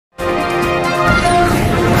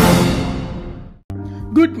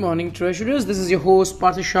Good morning, treasurers. This is your host,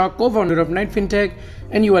 Parthesh Shah, co-founder of Fintech,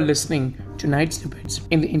 and you are listening to Night Snippets.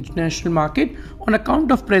 In the international market, on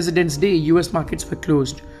account of President's Day, US markets were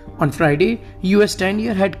closed. On Friday, US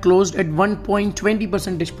 10-year had closed at 1.20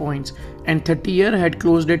 percentage points and 30-year had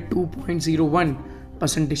closed at 2.01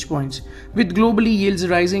 percentage points. With globally yields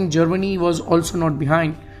rising, Germany was also not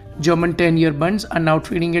behind. German 10-year bonds are now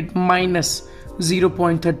trading at minus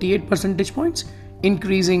 0.38 percentage points,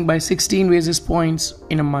 increasing by 16 basis points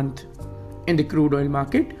in a month. In the crude oil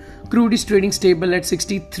market, crude is trading stable at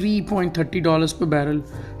 $63.30 per barrel.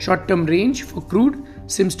 Short-term range for crude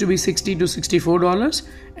seems to be $60 to $64,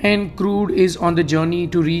 and crude is on the journey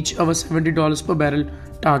to reach our $70 per barrel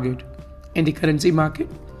target. In the currency market,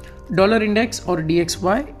 dollar index or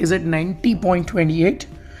DXY is at 90.28.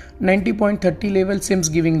 90.30 level seems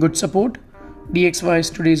giving good support. DXY's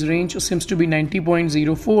today's range seems to be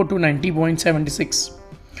 90.04 to 90.76.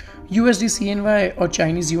 USD CNY or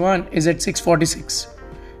Chinese Yuan is at 646.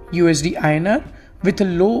 USD INR with a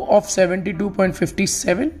low of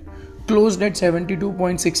 72.57 closed at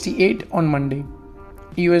 72.68 on Monday.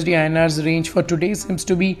 USD INR's range for today seems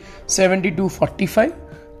to be 72.45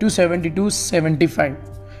 to 72.75.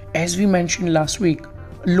 As we mentioned last week,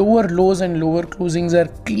 lower lows and lower closings are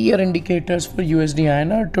clear indicators for USD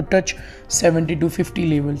INR to touch 72.50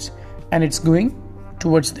 levels, and it's going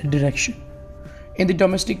towards that direction. In the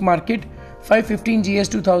domestic market, 515 GS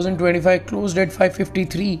 2025 closed at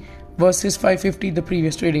 553 versus 550 the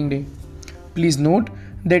previous trading day. Please note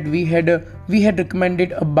that we had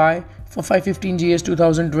recommended a buy for 515 GS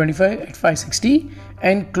 2025 at 560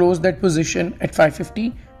 and closed that position at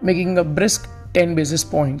 550, making a brisk 10 basis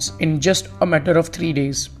points in just a matter of 3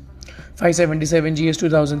 days. 577 GS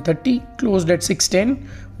 2030 closed at 610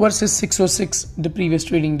 versus 606 the previous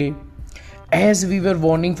trading day. As we were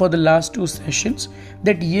warning for the last two sessions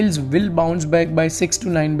that yields will bounce back by 6 to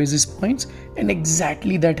 9 basis points, and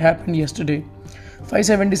exactly that happened yesterday.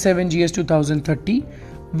 577 GS 2030,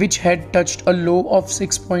 which had touched a low of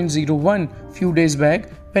 6.01 few days back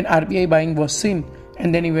when RBI buying was seen,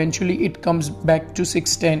 and then eventually it comes back to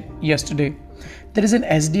 610 yesterday. There is an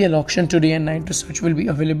SDL auction today and night research will be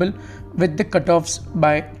available with the cutoffs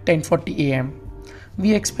by 10:40 am.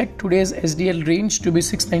 We expect today's SDL range to be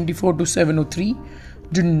 694 to 703.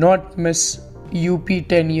 Do not miss UP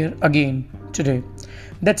 10-year again today.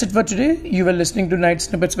 That's it for today. You were listening to Night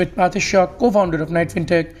Snippets with Parthesh Shah, co-founder of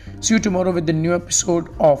Fintech. See you tomorrow with the new episode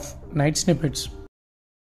of Night Snippets.